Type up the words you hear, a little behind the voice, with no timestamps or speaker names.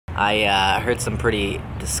I heard some pretty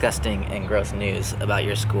disgusting and gross news about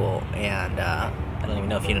your school, and I don't even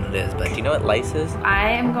know if you know what it is, but do you know what lice is?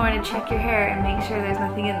 I am going to check your hair and make sure there's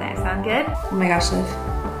nothing in there. Sound good? Oh my gosh, Liv.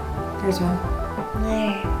 There's one.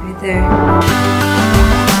 There. Right there.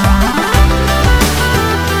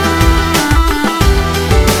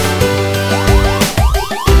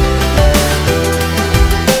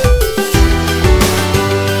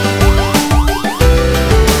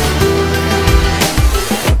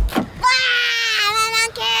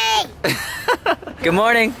 Good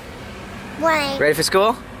morning. Morning. Ready for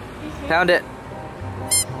school? Pound it.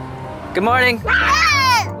 Good morning.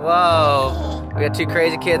 Whoa. We got two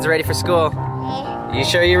crazy kids ready for school. You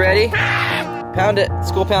sure you're ready? Pound it.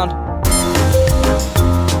 School pound.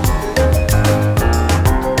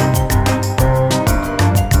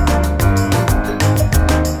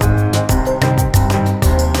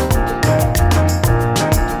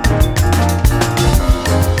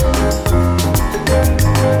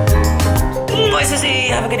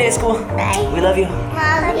 Have a good day at school. Bye. We love you.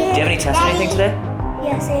 Love you. Do you have any tests or anything today?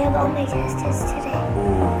 Yes, I have all my tests today.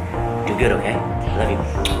 Ooh. Do good, okay? Love you.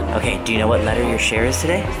 Okay, do you know what letter your share is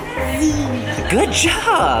today? Z. Good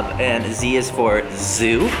job! And Z is for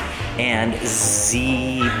zoo and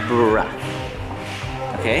zebra.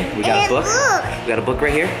 Okay, we got a book. We got a book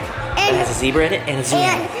right here. It has a zebra in it and a zoo.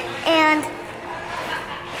 And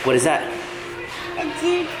what is that?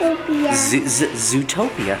 Zootopia.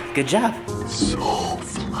 Zootopia. Good job. So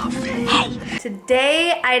fluffy.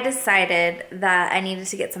 Today I decided that I needed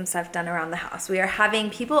to get some stuff done around the house. We are having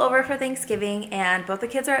people over for Thanksgiving and both the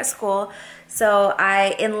kids are at school. So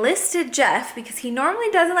I enlisted Jeff because he normally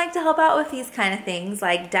doesn't like to help out with these kind of things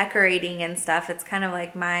like decorating and stuff. It's kind of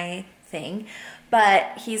like my thing.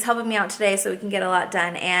 But he's helping me out today so we can get a lot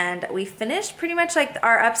done. And we finished pretty much like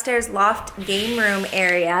our upstairs loft game room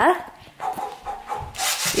area.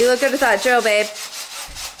 You look good with that Joe, babe.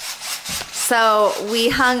 So we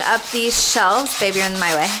hung up these shelves. Babe, you're in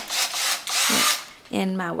my way.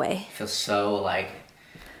 In my way. I feel so like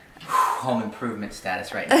home improvement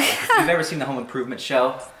status right now. If you've ever seen the Home Improvement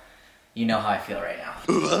show, you know how I feel right now.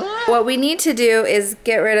 What we need to do is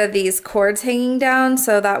get rid of these cords hanging down.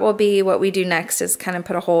 So that will be what we do next, is kind of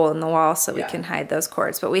put a hole in the wall so we can hide those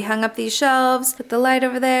cords. But we hung up these shelves, put the light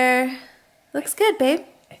over there. Looks good, babe.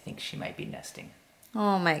 I think she might be nesting.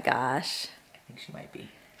 Oh my gosh. I think she might be.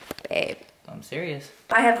 Babe. I'm serious.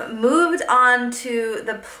 I have moved on to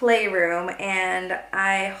the playroom and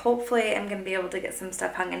I hopefully am going to be able to get some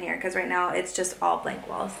stuff hung in here because right now it's just all blank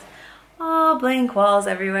walls. All blank walls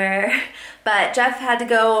everywhere. But Jeff had to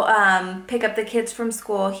go pick up the kids from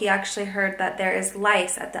school. He actually heard that there is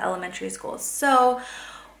lice at the elementary school. So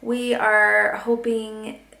we are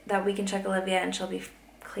hoping that we can check Olivia and she'll be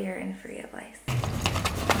clear and free of lice.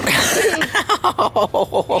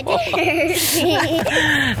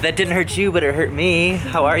 That didn't hurt you, but it hurt me.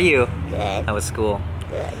 How are you? Good. How was school?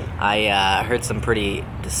 Good. I heard some pretty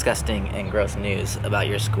disgusting and gross news about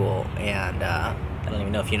your school, and I don't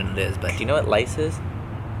even know if you know what it is, but do you know what lice is?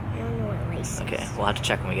 I don't know what lice is. Okay, we'll have to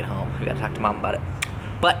check when we get home. We gotta talk to Mom about it.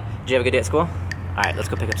 But, did you have a good day at school? All right, let's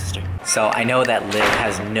go pick up sister. So I know that Liv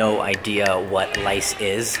has no idea what lice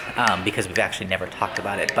is because we've actually never talked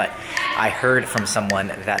about it, but I heard from someone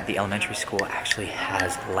that the elementary school actually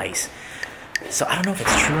has lice. So I don't know if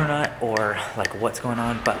it's true or not, or like what's going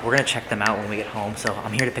on, but we're gonna check them out when we get home. So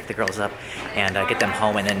I'm here to pick the girls up and get them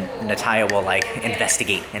home, and then Natalia will like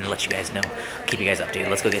investigate and let you guys know, keep you guys updated.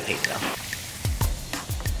 Let's go get paid though.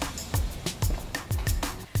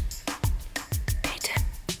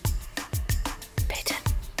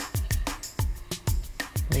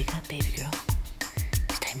 Wake up, baby girl.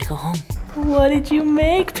 It's time to go home. What did you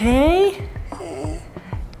make, Pay?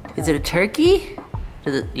 Is it a turkey?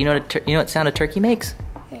 Does it, you know what sound a turkey makes?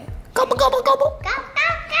 Gobble, gobble, gobble.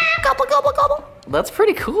 Gobble, gobble, gobble. That's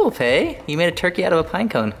pretty cool, Pay. You made a turkey out of a pine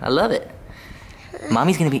cone. I love it.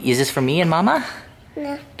 Mommy's gonna be, is this for me and Mama?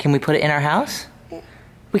 No. Can we put it in our house? No.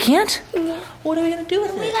 We can't? No. What are we gonna do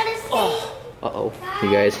with We it? gotta stay. Oh. Uh-oh, you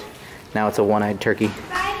guys. Now it's a one-eyed turkey.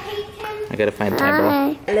 Bye, Peyton. I gotta find the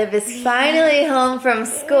eyeball. Liv is finally home from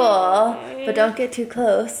school, but don't get too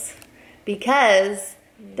close because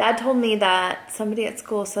Dad told me that somebody at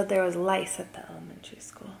school said there was lice at the elementary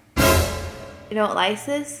school. You know what lice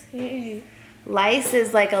is? Lice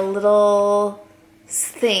is like a little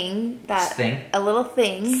thing that a little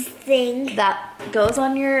thing that goes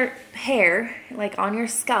on your hair, like on your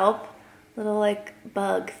scalp, little like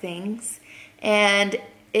bug things, and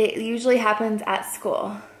it usually happens at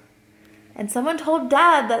school. And someone told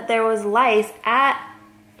Dad that there was lice at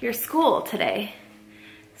your school today.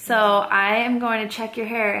 So I am going to check your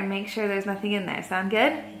hair and make sure there's nothing in there. Sound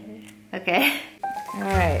good? Okay. All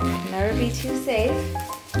right, never be too safe.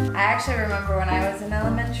 I actually remember when I was in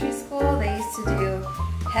elementary school, they used to do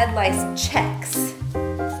head lice checks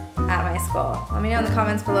at my school. Let me know in the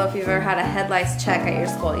comments below if you've ever had a head lice check at your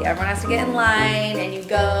school. Everyone has to get in line and you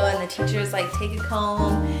go and the teachers like take a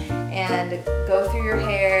comb and go through your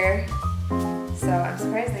hair. So I'm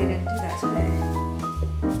surprised they didn't do that today.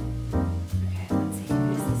 Okay, let's see.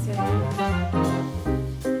 Who's this way?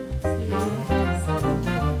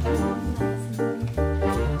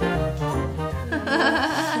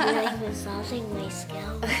 Like massaging my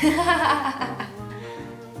scalp.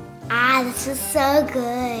 Ah, this is so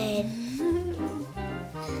good.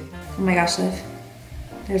 Oh my gosh, Liv.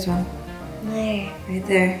 There's one. Where? Right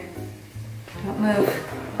there. Don't move.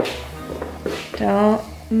 Don't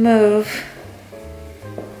move.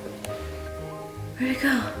 Where'd it go?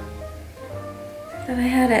 I thought I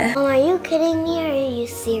had it. Oh, are you kidding me or are you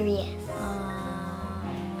serious? I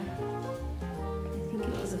think it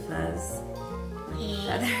was a fuzz.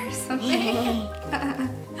 Feather or something.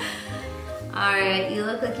 Alright, you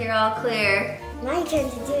look like you're all clear. My turn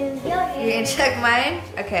to do your You're hair. gonna check mine?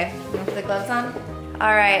 Okay, you wanna put the gloves on?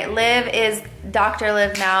 Alright, Liv is Dr.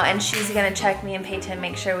 Liv now, and she's gonna check me and Peyton,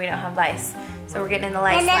 make sure we don't have lice. So we're getting in the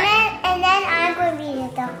lice And then, line. and then I'm going to be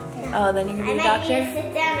the doctor. Oh, then you're gonna be a I might need doctor? to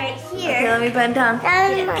sit down right here. Okay, let me bend down.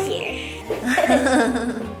 Down here.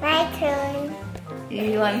 My turn.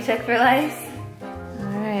 You wanna check for lice?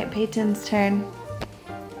 Alright, Peyton's turn.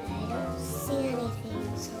 I don't see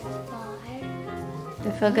anything so far. Does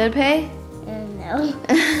it feel good, Pey? No.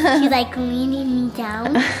 She's like leaning me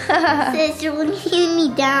down. She's leaning me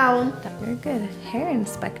down. You're a good hair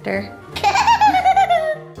inspector.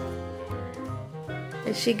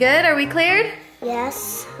 Is she good? Are we cleared?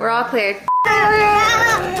 Yes. We're all cleared.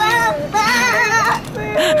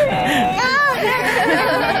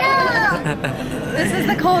 This is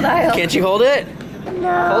the cold aisle. Can't you hold it?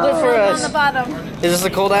 No. Hold it for On us. the bottom. Is this the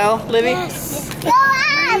cold aisle, Livy? Yes. Go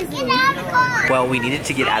out. Get out of the car. Well, we needed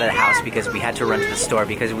to get out of the house because we had to run to the store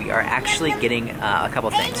because we are actually getting a couple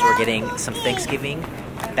things. We're getting some Thanksgiving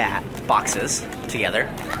boxes together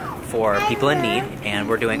for people in need, and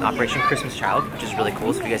we're doing Operation Christmas Child, which is really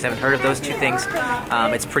cool. So if you guys haven't heard of those two things,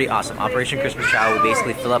 it's pretty awesome. Operation Christmas Child, we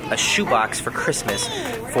basically fill up a shoebox for Christmas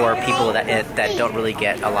for people that don't really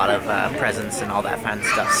get a lot of presents and all that fun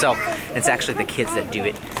stuff. So it's actually the kids that do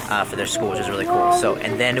it for their school, which is really cool. So,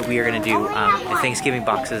 and then we are going to do the Thanksgiving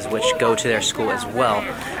boxes, which go to their school as well,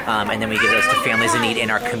 and then we give those to families in need in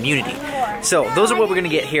our community. So those are what we're going to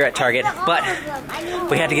get here at Target, but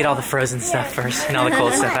we had to get all the frozen stuff first and all the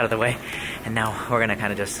cold stuff out of the way, and now we're going to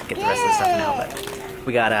kind of just get the rest of the stuff now. But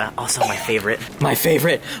we got also my favorite double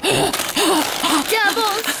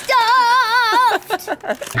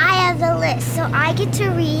stuffed. I have the list, so I get to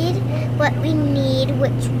read what we need,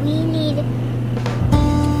 which we need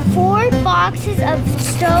 4 boxes of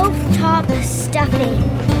stovetop stuffing.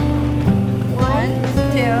 1,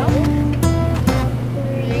 2,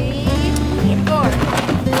 3, 4.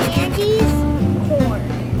 Candies, corn.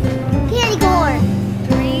 Candy corn.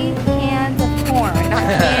 3 cans of corn, not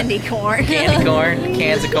candy corn. candy corn,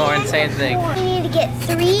 cans of corn, same thing. We need to get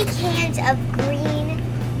 3 cans of green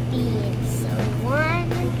beans. So 1,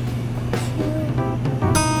 2,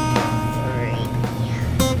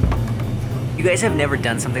 3. You guys have never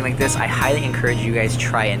done something like this, I highly encourage you guys to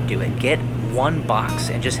try and do it. Get 1 box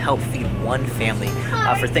and just help feed 1 family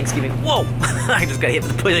for Thanksgiving. Whoa! I just got hit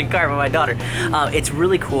with the pushing cart by my daughter. It's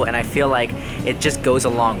really cool, and I feel like it just goes a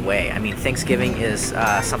long way. I mean, Thanksgiving is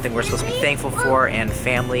something we're supposed to be thankful for, and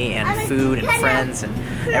family, and food, and friends, and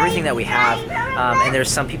everything that we have. And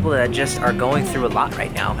there's some people that just are going through a lot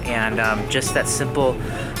right now, and just that simple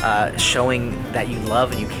showing that you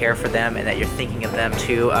love and you care for them and that you're thinking of them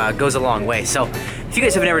too goes a long way. So if you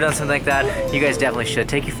guys have never done something like that, you guys definitely should.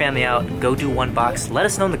 Take your family out, go do 1 box. Let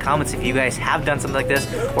us know in the comments if you guys have done something like this,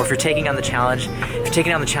 or if you're taking on the challenge. If you're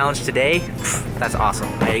taking on the challenge today, that's awesome.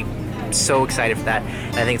 I'm so excited for that,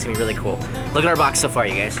 and I think it's gonna be really cool. Look at our box so far,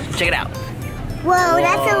 you guys. Check it out. Whoa,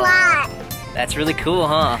 that's a lot. That's really cool,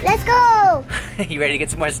 huh? Let's go. You ready to get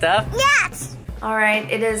some more stuff? Yes. All right,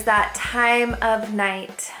 it is that time of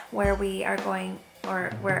night where we are going,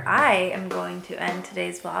 or where I am going to end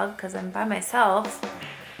today's vlog because I'm by myself.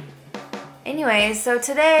 Anyway, so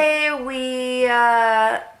today we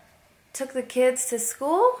took the kids to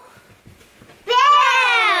school. Then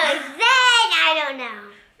I don't know.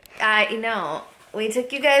 You know, we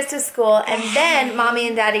took you guys to school, and then Mommy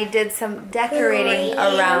and Daddy did some decorating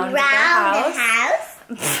around the house.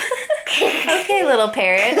 Okay, little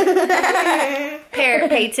parrot.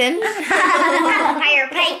 Peyton. Hire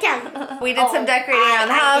Peyton. We did some decorating around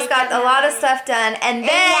the house, got a lot of stuff done, and then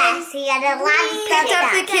Yes, he had a lot of stuff picked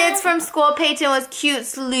up the done. kids from school. Peyton was cute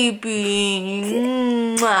sleeping.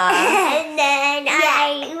 Mwah. And then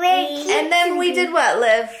And then we did what,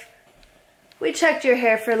 Liv? We checked your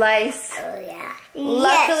hair for lice. Oh yeah.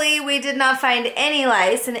 Luckily, we did not find any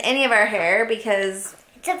lice in any of our hair because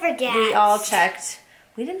Except for Dad. we all checked.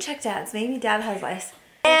 We didn't check Dad's. Maybe Dad has lice.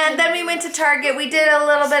 And then we went to Target. We did a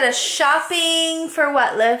little bit of shopping for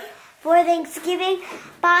what, Liv? For Thanksgiving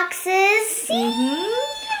boxes.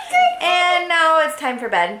 And now it's time for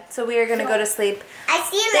bed. So we are going to go to sleep. I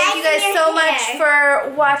see Thank you guys so much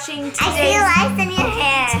for watching I see today's. lice in your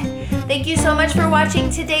hair. Thank you so much for watching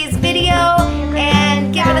today's video.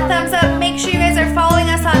 And give it a thumbs up. Make sure you guys are following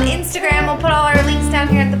us on Instagram. We'll put all our links down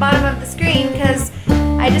here at the bottom of the screen because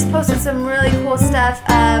I just posted some really cool stuff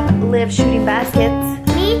of Liv shooting baskets.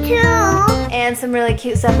 Me too. And some really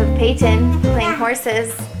cute stuff of Peyton playing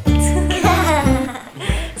horses.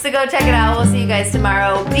 So go check it out. We'll see you guys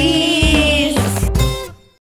tomorrow. Be